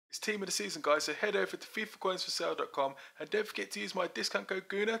It's team of the season, guys, so head over to FIFAcoinsforsale.com and don't forget to use my discount code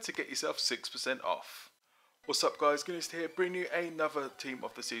GUNA to get yourself 6% off. What's up, guys? Gunners here, bringing you another team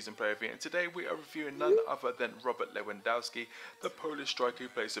of the season player review, and today we are reviewing none other than Robert Lewandowski, the Polish striker who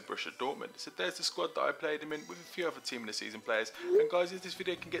plays for Borussia Dortmund. So there's the squad that I played him in with a few other team of the season players, and guys, if this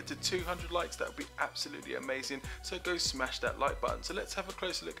video can get to 200 likes, that would be absolutely amazing, so go smash that like button. So let's have a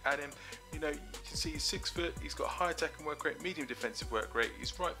closer look at him. You know, you can see he's 6 foot, he's got high attacking work rate, medium defensive work rate,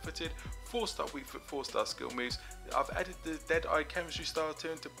 he's right footed, 4-star weak foot, 4-star skill moves. I've added the dead eye chemistry style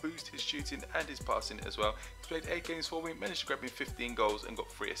to him to boost his shooting and his passing as well. He's played 8 games for me, managed to grab me 15 goals and got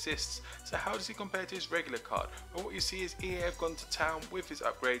 3 assists. So how does he compare to his regular card? Well, what you see is EA have gone to town with his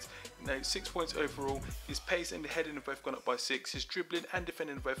upgrades. You know, 6 points overall. His pace and heading have both gone up by 6. His dribbling and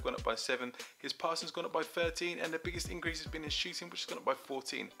defending have both gone up by 7. His passing's gone up by 13, and the biggest increase has been his shooting, which has gone up by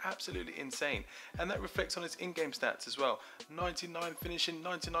 14. Absolutely insane. And that reflects on his in-game stats as well. 99 finishing,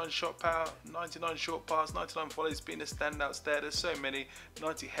 99 shot power, 99 short pass, 99 volleys being the standouts there. There's so many.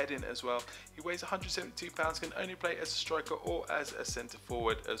 90 heading as well. He weighs 172 pounds, can only play as a striker or as a centre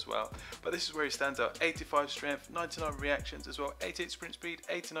forward as well. But this is where he stands out. 85 strength, 99 reactions as well, 88 sprint speed,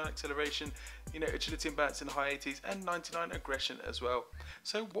 89 acceleration, you know, agility and balance in the high 80s, and 99 aggression as well.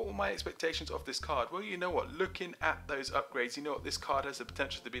 So what were my expectations of this card? Well, you know what, looking at those upgrades, you know what, this card has the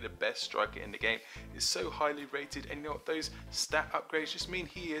potential to be the best striker in the game. It's so highly rated, and you know what, those stat upgrades just mean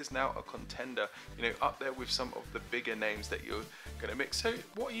he is now a contender, you know, up there with some of the bigger names that you're going to mix. So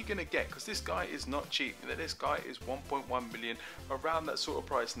what are you going to get? Because this guy is not cheap. You know, this guy is 1.1 million, around that sort of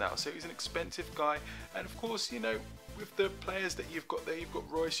price now. So he's an expensive guy, and of course, you know, with the players that you've got there, you've got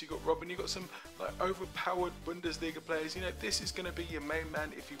Royce, you've got Robin, you've got some like overpowered Bundesliga players. You know, this is going to be your main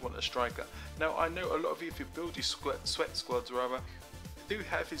man if you want a striker. Now, I know a lot of you, if you build your sweat squads rather, do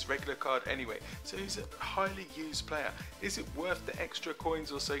have his regular card anyway, so he's a highly used player. Is it worth the extra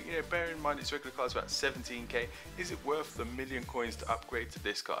coins or so? You know, bear in mind his regular card is about 17k. Is it worth the million coins to upgrade to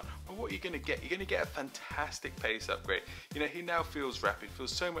this card? Well, what are you going to get? You're going to get a fantastic pace upgrade. You know, he now feels rapid,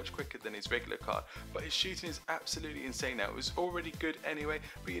 feels so much quicker than his regular card, but his shooting is absolutely insane now. It was already good anyway,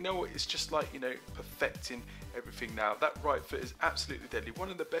 but you know what, it's just like, you know, perfecting everything now. That right foot is absolutely deadly, one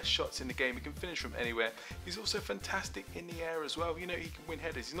of the best shots in the game. He can finish from anywhere. He's also fantastic in the air as well. You know, he can win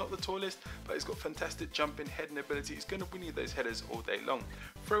headers. He's not the tallest, but he's got fantastic jumping heading ability. He's going to win you those headers all day long.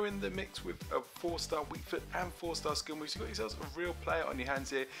 Throw in the mix with a 4-star weak foot and 4-star skill moves. You've got yourselves a real player on your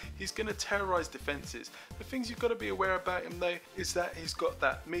hands here. He's going to terrorize defenses. The things you've got to be aware about him though is that he's got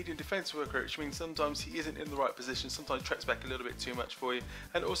that medium defensive work rate, which means sometimes he isn't in the right position, sometimes tracks back a little bit too much for you,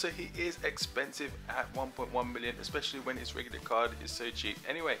 and also he is expensive at 1.1 million, especially when his regular card is so cheap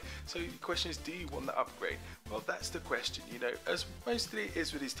anyway. So the question is, do you want the upgrade? Well, that's the question, you know, as mostly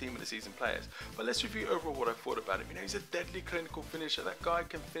is with his team of the season players. But let's review overall what I thought about him. You know, he's a deadly clinical finisher. That guy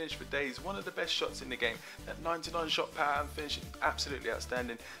can finish for days. One of the best shots in the game. That 99 shot power and finishing, absolutely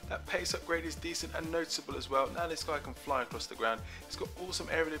outstanding. That pace upgrade is decent and noticeable as well. Now this guy can fly across the ground. He's got awesome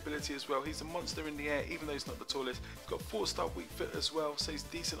aerial ability as well. He's a monster in the air, even though he's not the tallest. He's got 4-star weak foot as well, so he's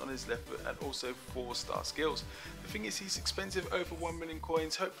decent on his left foot, and also 4-star skills. The thing is, he's expensive, over 1 million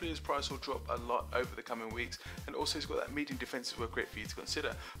coins. Hopefully his price will drop a lot over the coming weeks, and also he's got that medium defensive work rate for you to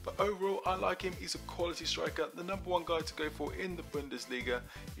consider. But overall, I like him. He's a quality striker, the #1 guy to go for in the Bundesliga,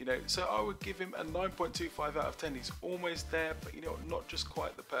 you know, so I would give him a 9.25 out of 10. He's almost there, but you know, not just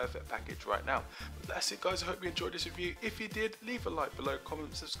quite the perfect package right now. But that's it, guys. I hope you enjoyed this review. If you did, leave a like below,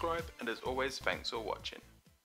 comment, subscribe, and as always, thanks for watching.